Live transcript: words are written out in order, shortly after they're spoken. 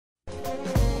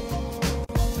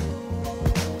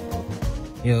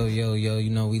Yo, yo, yo, you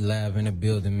know, we live in the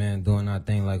building, man, doing our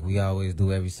thing like we always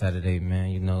do every Saturday, man.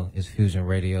 You know, it's Fusion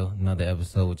Radio, another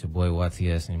episode with your boy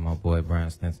YTS and my boy Brian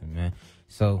Stinson, man.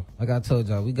 So, like I told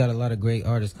y'all, we got a lot of great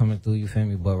artists coming through, you feel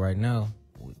me? But right now,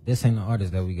 this ain't the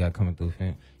artist that we got coming through,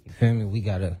 you feel me?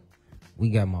 We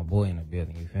got my boy in the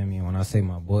building, you feel me? And when I say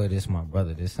my boy, this my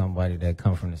brother. This somebody that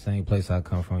come from the same place I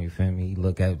come from, you feel me? He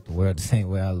look at the world the same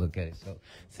way I look at it. So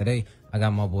today, I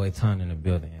got my boy Ton in the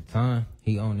building. And Ton,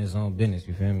 he own his own business,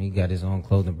 you feel me? He got his own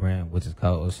clothing brand, which is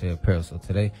called Osha Apparel. So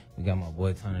today, we got my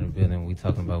boy Ton in the building. We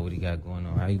talking about what he got going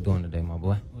on. How you doing today, my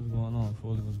boy? What's going on?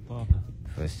 Foley was popping.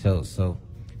 For sure. So,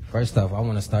 first off, I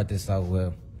want to start this out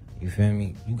with, you feel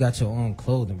me? You got your own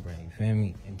clothing brand, you feel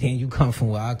me? And then you come from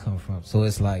where I come from. So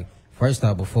it's like, first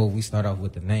off, before we start off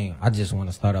with the name, I just want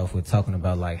to start off with talking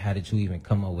about, like, how did you even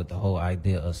come up with the whole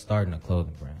idea of starting a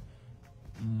clothing brand?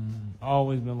 I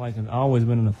always been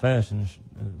in the fashion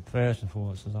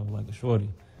for it since I was like a shorty,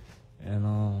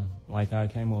 and like I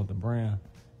came up with the brand.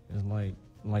 It's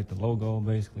like the logo,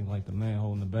 basically, like the man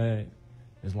holding the bag.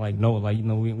 It's like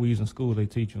we was in school, they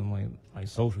teach you in like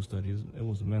social studies. It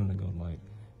was a minute ago, like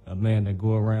a man that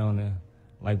go around and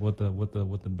like with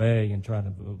the bag and try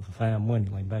to find money,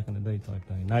 like back in the day type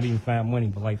thing. Not even find money,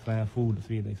 but like find food to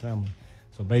feed their family.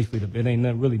 So basically, it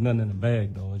ain't really nothing in the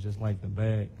bag though. It's just like the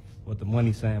bag with the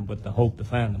money saying, but the hope to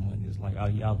find the money. It's like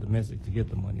you optimistic to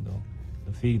get the money though,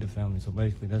 to feed the family. So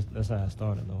basically, that's how I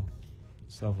started though.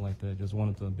 Stuff like that. Just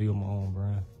wanted to build my own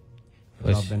brand.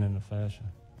 Cause I've been in the fashion.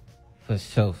 For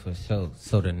sure.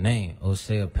 So the name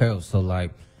Osha Apparel. So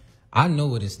like, I know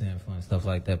what it stands for and stuff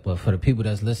like that, but for the people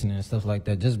that's listening and stuff like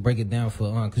that, just break it down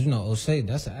for because you know Osha,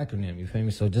 that's an acronym. You feel me?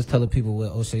 So just tell the people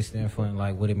what Osha stands for and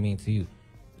like what it means to you.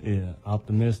 Yeah,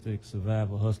 optimistic,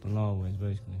 survival, hustling always,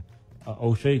 basically.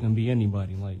 Osha can be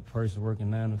anybody, like person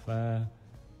working 9 to 5,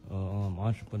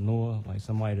 entrepreneur, like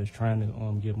somebody that's trying to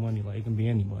get money. Like it can be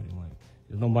anybody. Like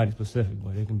there's nobody specific,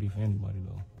 but it can be for anybody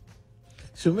though.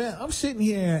 So, man, I'm sitting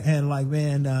here and, like,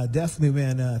 man, definitely,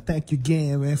 man, thank you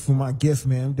again, man, for my gift,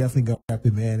 man. I'm definitely going to wrap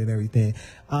it, man, and everything.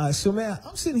 So, man,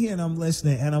 I'm sitting here and I'm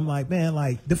listening, and I'm like, man,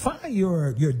 like, define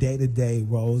your day-to-day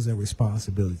roles and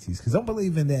responsibilities. Because I'm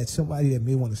believing that somebody that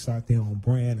may want to start their own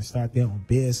brand and start their own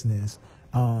business,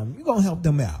 you're going to help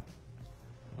them out.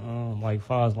 Like,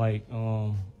 far as,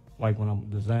 like when I'm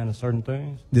designing certain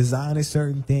things? Designing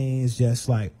certain things, just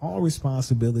like all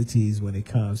responsibilities when it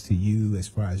comes to you as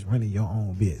far as running your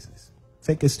own business.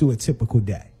 Take us through a typical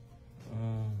day.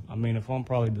 I mean, if I'm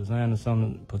probably designing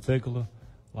something particular,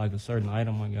 like a certain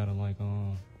item, I gotta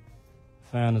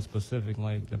find a specific,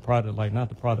 like the product, like not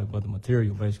the product, but the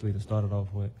material basically to start it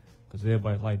off with. Because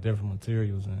everybody like different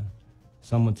materials and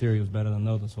some materials better than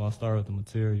others. So I start with the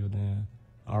material, then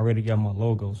I already got my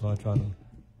logo, so I try to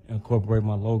incorporate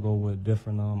my logo with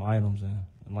different items and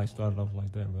like start it off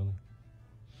like that, really.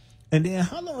 And then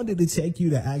how long did it take you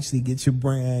to actually get your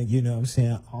brand, you know what I'm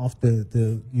saying, off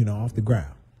the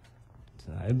ground?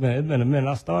 It's been a minute.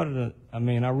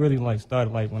 I really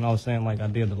started like when I was saying like I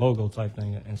did the logo type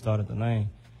thing and started the name.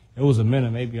 It was a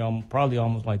minute, maybe probably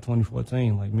almost like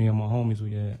 2014. Like me and my homies,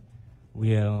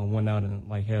 we had went out and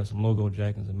like had some logo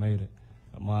jackets and made it.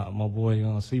 My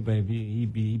boy C-Baby, he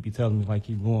be telling me like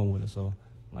keep going with it. So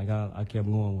like I kept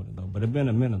going with it though. But it been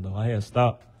a minute though. I had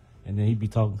stopped and then he'd be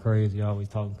talking crazy, always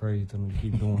talking crazy to me to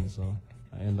keep doing it. So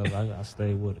I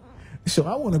stayed with it. So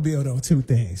I want to build on two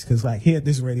things, because like here at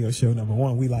this radio show, number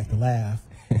one, we like to laugh,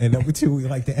 and number two, we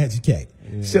like to educate.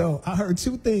 Yeah. So I heard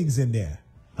two things in there.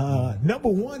 Number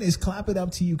one is clap it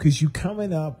up to you because you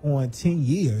coming up on 10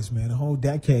 years, man, a whole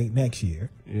decade next year.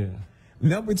 Yeah.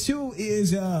 Number two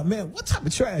is, man, what type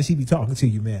of trash he be talking to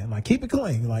you, man? Like, keep it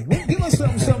clean. Like, give us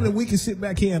something that we can sit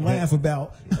back here and laugh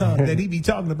about that he be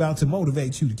talking about to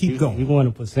motivate you to keep going. He want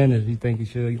a percentage. He think he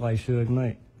should, like Suge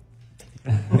Knight.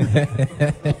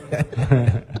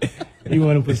 He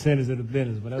want a percentage of the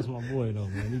business, but that's my boy, though,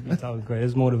 man. He be talking crazy.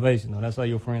 It's motivation, though. That's how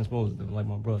your friend's supposed to do, like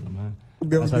my brother, man.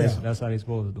 That's how they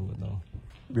supposed to do it, though.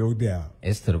 No doubt.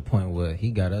 It's to the point where he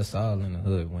got us all in the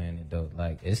hood wearing it, though.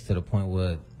 Like, it's to the point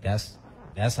where that's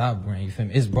our brand, you feel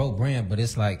me? It's bro brand, but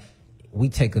it's like we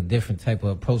take a different type of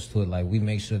approach to it. Like we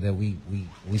make sure that we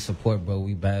support bro,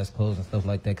 we buy his clothes and stuff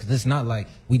like that. Cause it's not like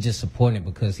we just supporting it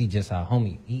because he just our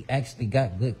homie. He actually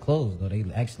got good clothes though. They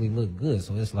actually look good.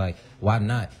 So it's like, why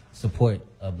not support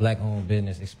a black owned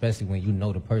business, especially when you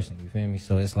know the person, you feel me?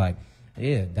 So it's like,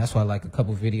 yeah, that's why like a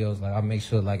couple videos, like I make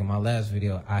sure like in my last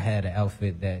video, I had an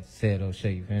outfit that said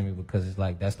Osha, you feel me? Because it's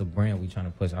like, that's the brand we trying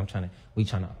to push. We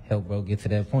trying to help bro get to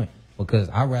that point. Because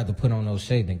I'd rather put on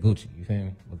Osha than Gucci, you feel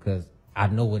me? Because I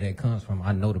know where that comes from.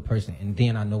 I know the person. And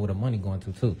then I know where the money going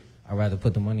to, too. I'd rather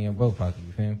put the money in bro pocket,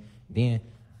 you feel me? Then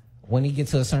when he get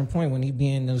to a certain point, when he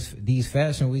be in these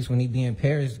fashion weeks, when he be in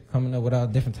Paris, coming up with all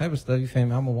different type of stuff, you feel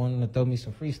me? I'm gonna want him to throw me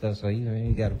some free stuff. So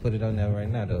you got to put it on there right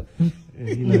now, though.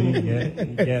 You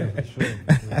got it for sure.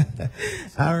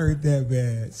 I heard that,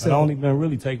 man. So I've only been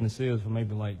really taking it serious for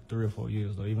maybe like 3 or 4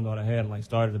 years, though. Even though I had like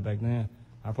started it back then,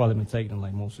 I've probably been taking it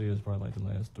like more serious probably like the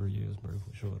last 3 years, bro,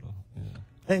 for sure, though. Yeah.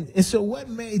 And so what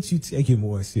made you take it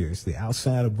more seriously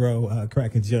outside of bro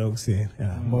cracking jokes and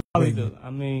more?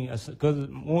 Because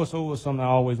more so was something I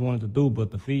always wanted to do,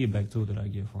 but the feedback too that I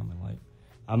get from it, like,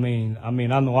 I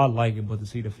know I like it, but to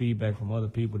see the feedback from other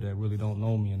people that really don't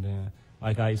know me, and then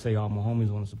like I say, all my homies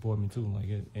want to support me too, like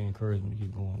it encouraged me to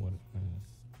keep going with it. Man.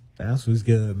 That's what's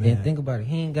good, man. And think about it,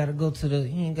 he ain't gotta go to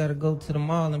the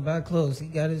mall and buy clothes. He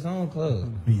got his own clothes.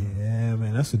 Yeah,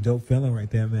 man, that's a dope feeling right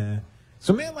there, man.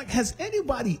 So, man, like, has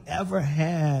anybody ever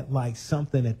had, like,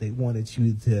 something that they wanted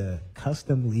you to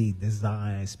customly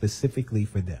design specifically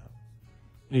for them?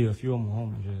 Yeah, a few of my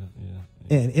homies,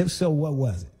 yeah. And if so, what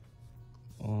was it?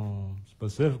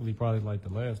 Specifically, probably, like,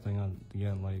 the last thing I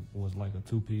got, like, was, like, a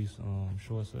 2-piece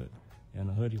short set and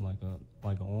a hoodie,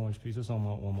 like an orange piece. It's on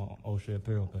my Osha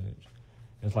Apparel page.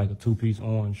 It's like a 2-piece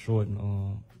orange short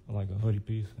and, like, a hoodie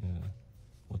piece, yeah,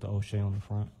 with the Osha on the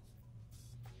front.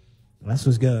 That's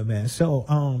what's good, man.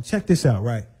 So, check this out,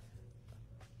 right?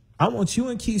 I want you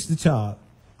and Keith to talk.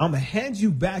 I'm going to hand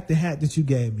you back the hat that you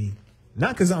gave me.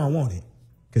 Not because I don't want it.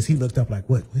 Because he looked up like,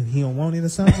 what? He don't want it or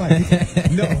something? Like,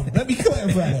 no, let me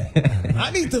clarify that.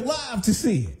 I need the live to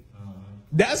see it.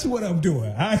 That's what I'm doing.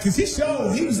 All right? Because he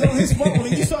was on his phone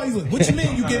and you saw, he's like, what you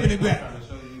mean you giving it back?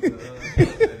 He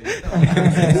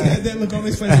had that look on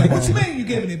his face like, what you mean you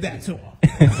giving it back to him?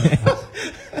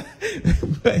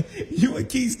 But you and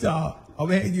Keith talk. I'm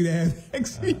gonna hand you the hand.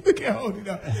 So you can hold it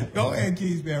up. Go ahead,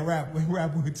 Keith, man. Rap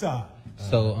with Todd.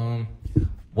 So,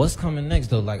 what's coming next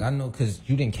though? Like I know because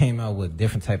you didn't came out with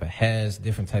different type of hats,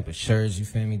 different type of shirts. You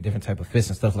feel me? Different type of fits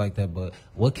and stuff like that. But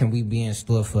what can we be in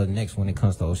store for next when it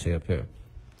comes to Osha Apparel?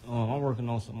 I'm working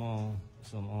on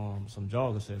some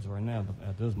jogger sets right now.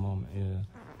 At this moment,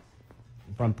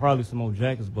 yeah. Probably some more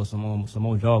jackets, but some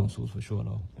more jogging suits for sure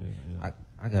though. Yeah.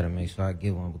 I gotta make sure I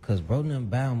get one because bro done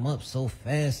buy them up so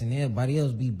fast and everybody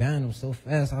else be buying them so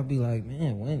fast. I'll be like,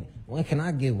 man, when can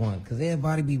I get one? Because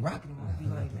everybody be rocking them. I'll be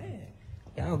like, man,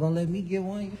 y'all gonna let me get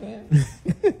one? You feel me?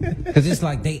 Because it's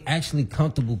like they actually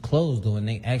comfortable clothes though, and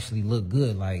they actually look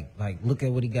good. Like look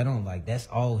at what he got on. Like that's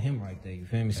all him right there. You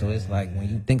feel me? So it's like when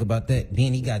you think about that,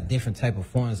 then he got different type of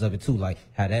forms of it too. Like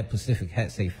how that Pacific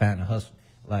hat say "Find a Hustle."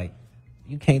 Like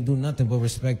you can't do nothing but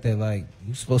respect that. Like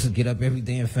you supposed to get up every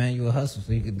day and find you a hustle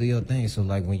so you can do your thing. So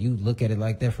like when you look at it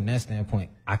like that from that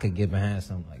standpoint, I could get behind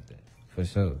something like that for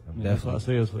sure. That's what I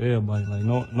say. It's for everybody. Like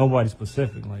nobody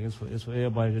specific. Like it's for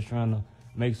everybody just trying to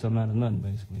make something out of nothing,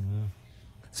 basically, man.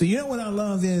 So you know what I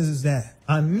love is that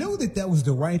I knew that was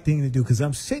the right thing to do because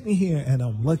I'm sitting here and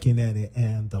I'm looking at it,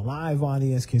 and the live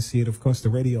audience can see it. Of course, the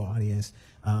radio audience,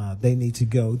 they need to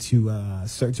go to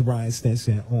search Brian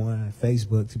Stinson on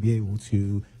Facebook to be able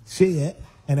to see it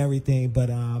and everything. But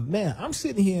man, I'm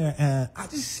sitting here and I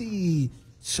just see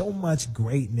so much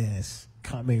greatness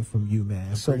coming from you,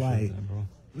 man. So like, that, bro.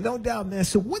 No doubt, man.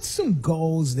 So what's some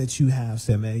goals that you have,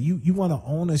 Sam, man? You want to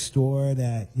own a store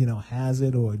that, you know, has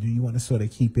it, or do you want to sort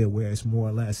of keep it where it's more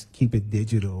or less keep it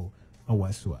digital or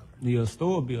whatsoever? Yeah, a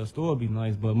store would be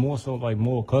nice, but more so like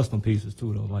more custom pieces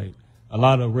too though. Like a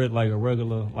lot of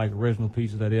regular like original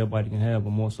pieces that everybody can have,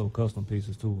 but more so custom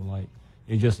pieces too. Like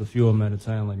it's just a few of them at a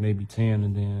time, like maybe 10,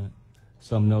 and then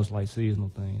something else like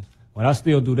seasonal things. But I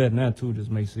still do that now too, just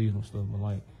make seasonal stuff, but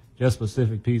like just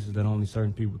specific pieces that only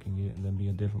certain people can get, and then be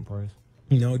a different price.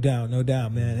 No doubt,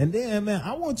 man. And then, man,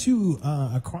 I want you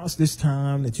across this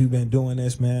time that you've been doing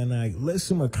this, man, like list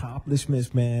some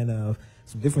accomplishments, man, of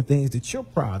some different things that you're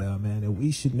proud of, man, that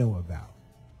we should know about.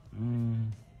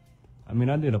 I mean,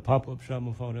 I did a pop-up shop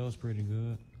before. That was pretty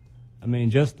good. I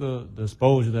mean, just the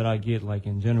exposure that I get, like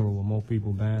in general, with more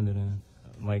people buying it and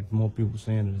like more people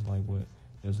saying it is like what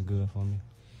is good for me.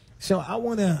 So I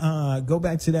want to go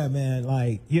back to that, man.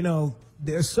 Like, you know,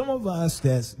 there's some of us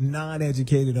that's not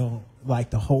educated on like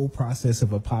the whole process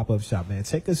of a pop-up shop, man.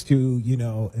 Take us through, you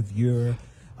know, if you're,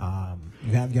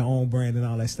 you have your own brand and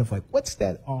all that stuff. Like, what's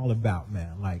that all about,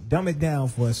 man? Like, dumb it down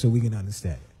for us so we can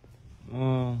understand it.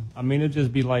 I mean, it'd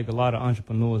just be like a lot of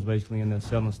entrepreneurs basically in there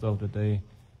selling stuff that they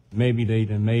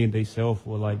done made, they sell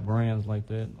for like brands like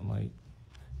that. Like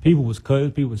people was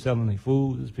selling their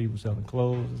food, there's people selling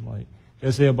clothes. It's like,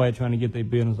 that's everybody trying to get their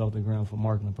business off the ground for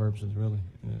marketing purposes, really.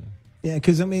 Yeah,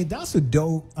 because, I mean, that's a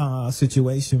dope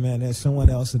situation, man. There's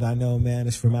someone else that I know, man,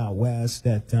 is from out west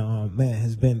that, man,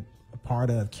 has been a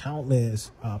part of countless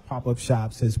pop-up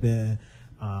shops, has been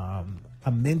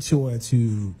a mentor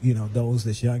to, you know, those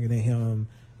that's younger than him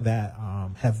that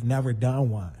have never done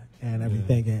one and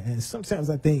everything. And sometimes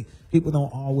I think people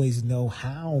don't always know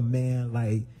how, man,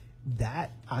 like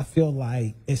that, I feel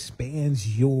like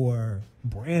expands your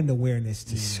brand awareness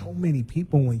to so many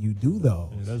people when you do those.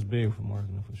 Yeah, that's big for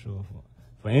marketing for sure.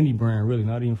 For any brand, really,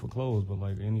 not even for clothes, but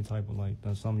like any type of like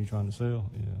that's something you're trying to sell.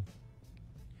 Yeah.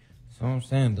 So I'm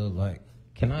saying though, like,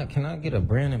 can I get a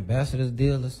brand ambassador's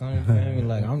deal or something? You feel me?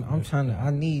 Like I'm trying to, I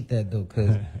need that though,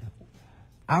 cause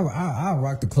I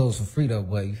rock the clothes for free though,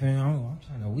 but you feel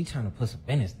me? We trying to put some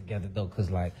business together though,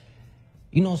 cause like,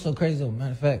 you know what's so crazy though?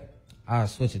 Matter of fact, I'll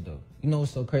switch it though. You know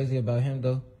what's so crazy about him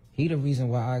though? He the reason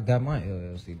why I got my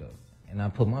LLC though. And I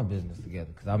put my business together.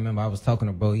 Because I remember I was talking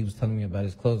to bro, he was telling me about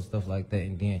his clothes and stuff like that.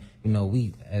 And then, you know,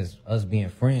 we, as us being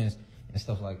friends and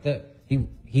stuff like that,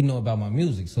 he know about my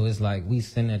music. So it's like, we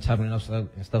sitting there chopping it up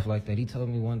and stuff like that. He told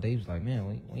me one day, he was like, man,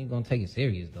 when you going to take it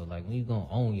serious, though? Like, when you going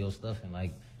to own your stuff and,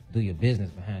 like, do your business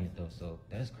behind it, though? So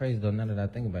that's crazy, though, now that I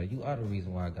think about it. You are the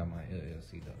reason why I got my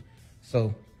LLC, though.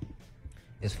 So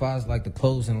as far as, like, the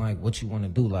clothes and, like, what you want to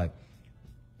do, like,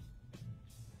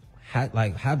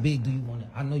 how big do you want to,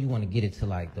 I know you want to get it to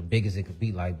like the biggest it could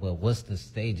be, like, but what's the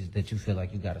stages that you feel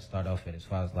like you got to start off at, as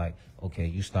far as like, okay,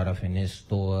 you start off in this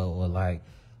store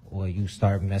or you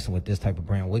start messing with this type of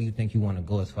brand? Where do you think you want to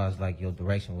go as far as like your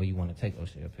direction, where you want to take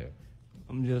Osha Apparel?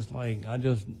 I'm just like,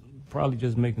 probably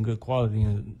just making good quality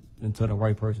until the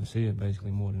right person see it,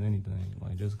 basically, more than anything.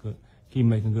 Like, just keep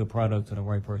making good product till the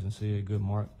right person see it,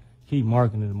 keep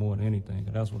marketing it more than anything,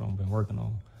 'cause that's what I've been working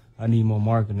on. I need more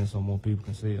marketing so more people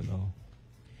can see it, though.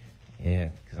 Yeah,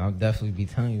 because I'll definitely be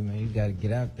telling you, man, you got to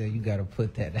get out there. You got to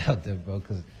put that out there, bro,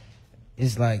 because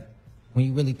it's like, when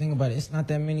you really think about it, it's not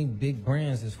that many big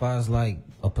brands as far as like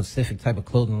a specific type of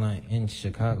clothing line in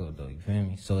Chicago, though, you feel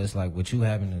me? So it's like, with you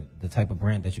having the type of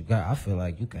brand that you got, I feel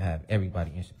like you can have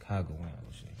everybody in Chicago wearing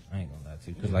Osha. I ain't gonna lie to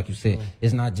you, because like you said,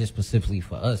 it's not just specifically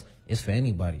for us, it's for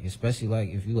anybody, especially like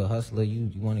if you a hustler,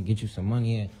 you want to get you some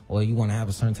money in, or you want to have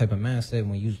a certain type of mindset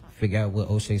when you figure out what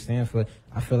Osha stands for.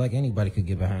 I feel like anybody could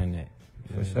get behind that,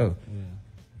 for sure. Yeah,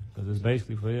 because it's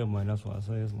basically for everybody. That's why I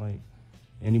say it's like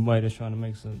anybody that's trying to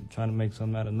make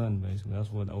something out of nothing, basically.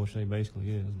 That's what Osha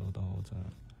basically is, though, the whole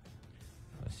time.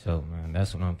 For sure, man.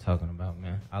 That's what I'm talking about,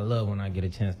 man. I love when I get a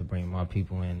chance to bring my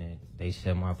people in and they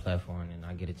share my platform and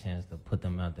I get a chance to put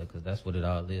them out there, because that's what it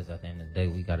all is. At the end of the day,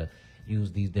 we got to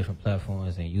use these different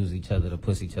platforms and use each other to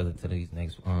push each other to these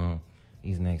next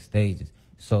stages.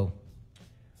 So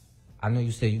I know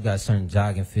you said you got certain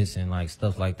jogging fits and like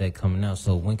stuff like that coming out.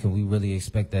 So when can we really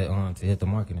expect that to hit the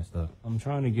market and stuff? I'm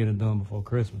trying to get it done before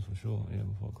Christmas, for sure. Yeah,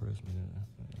 before Christmas, yeah.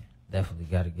 Definitely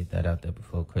got to get that out there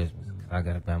before Christmas. I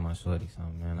got to buy my shorty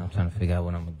something, man. I'm trying to figure out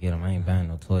what I'm going to get him. I ain't buying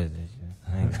no toys this year.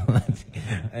 I ain't gonna lie to you.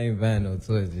 I ain't buying no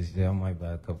toys this year. I might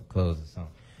buy a couple clothes or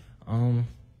something.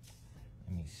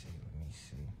 Let me see.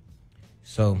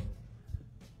 So,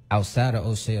 outside of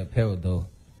Osha Apparel, though,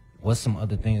 what's some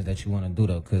other things that you want to do,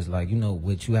 though? Because, like, you know,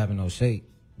 with you having Osha,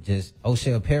 just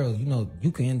Osha Apparel, you know,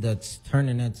 you can end up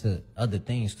turning that to other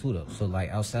things, too, though. So, like,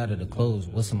 outside of the clothes,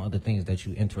 what's some other things that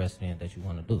you interested in that you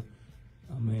want to do?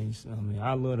 I mean,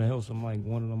 I love to help some, like,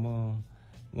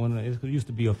 it used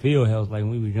to be a field house, like,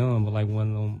 when we was young, but, like,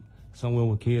 one of them, somewhere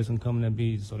where kids can come and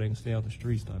be so they can stay out the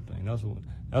streets type thing.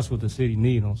 That's what the city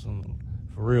need on some,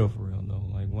 for real, though.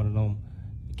 Like, one of them,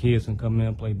 kids can come in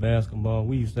and play basketball.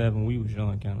 We used to have when we was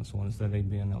young, kind of, so instead of they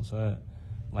being outside,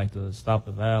 like, to stop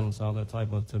the violence, all that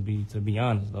type of, to be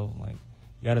honest, though, like,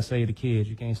 you gotta save the kids.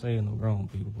 You can't save no grown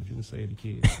people, but you can save the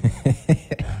kids.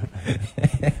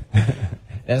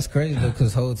 That's crazy, though,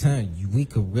 because whole time, we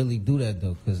could really do that,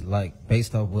 though, because, like,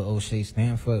 based off what Osha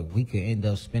stand for, we could end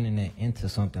up spinning that into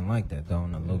something like that, though,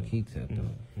 on a low-key tip, though.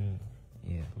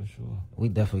 Yeah, for sure. We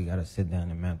definitely got to sit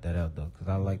down and map that out, though, because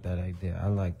I like that idea. I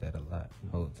like that a lot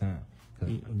the whole time.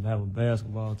 Have a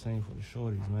basketball team for the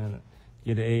shorties, man.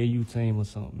 Get an AAU team or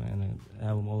something, man, and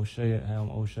have them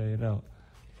Osha it out.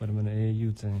 Put them in the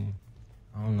AAU team.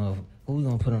 I don't know who we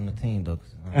gonna put on the team, though,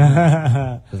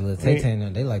 because Lil Tay,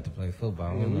 they like to play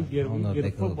football. We get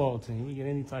a football team. We get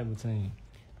any type of team,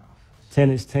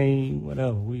 tennis team,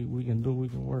 whatever. We can do. We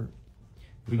can work.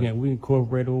 We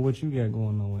incorporate it with what you got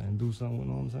going on and do something. You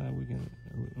know what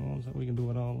I'm saying? We can do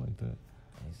it all like that.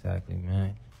 Exactly,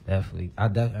 man. Definitely. I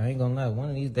ain't gonna lie. One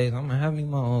of these days, I'm gonna have me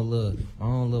my own little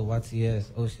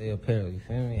YTS Osha Apparel. You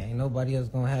feel me? Ain't nobody else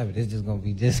gonna have it. It's just gonna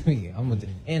be just me.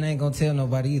 And I ain't gonna tell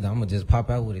nobody either. I'm gonna just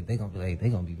pop out with it. They gonna be like, they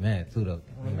gonna be mad too, though.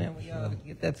 Man, we y'all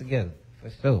get that together. For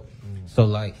sure. So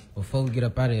like before we get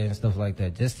up out of here and stuff like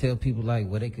that, just tell people like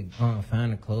where they could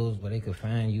find the clothes, where they could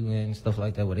find you and stuff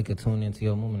like that, where they could tune into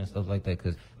your movement and stuff like that.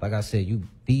 Cause like I said,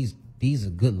 these are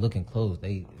good looking clothes.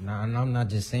 And I'm not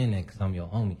just saying that cause I'm your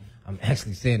homie. I'm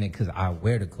actually saying it cause I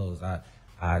wear the clothes.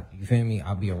 You feel me?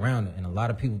 I'll be around it, and a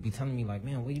lot of people be telling me like,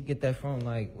 man, where you get that from?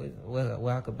 Like,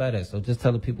 where I could buy that? So just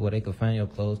tell the people where they could find your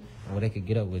clothes and where they could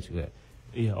get up with you at.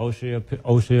 Yeah, Osha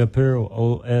Apparel,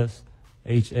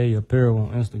 OSHA Apparel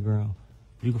on Instagram.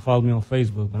 You can follow me on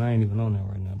Facebook, but I ain't even on that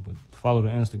right now. But follow the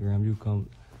Instagram. You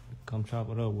come chop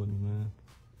it up with me, man.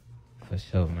 For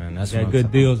sure, man. That's got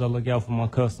good deals. I look out for my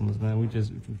customers, man. We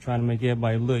trying to make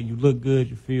everybody look. You look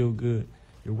good. You feel good.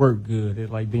 You work good.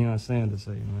 It's like Deion Sanders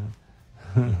say, man.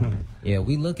 Yeah,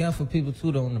 we look out for people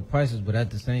too though on the prices, but at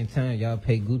the same time, y'all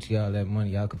pay Gucci all that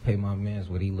money. Y'all could pay my man's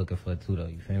what he looking for too though.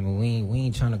 You feel me? We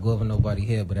ain't trying to go over nobody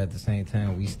here, but at the same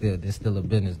time, there's still a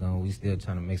business though. We still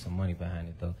trying to make some money behind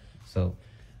it though. So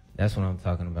that's what I'm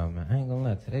talking about, man. I ain't gonna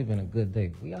lie, today been a good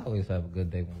day. We always have a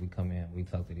good day when we come in. We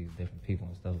talk to these different people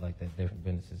and stuff like that, different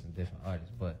businesses and different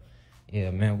artists. But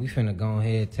yeah, man, we finna go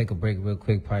ahead, take a break real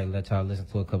quick, probably let y'all listen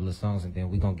to a couple of songs, and then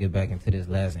we gonna get back into this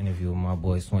last interview with my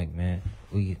boy Swink, man.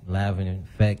 We live and in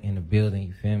fact in the building,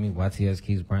 you feel me? YTS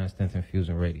Keys, Brian Stenton,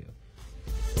 Fusion Radio.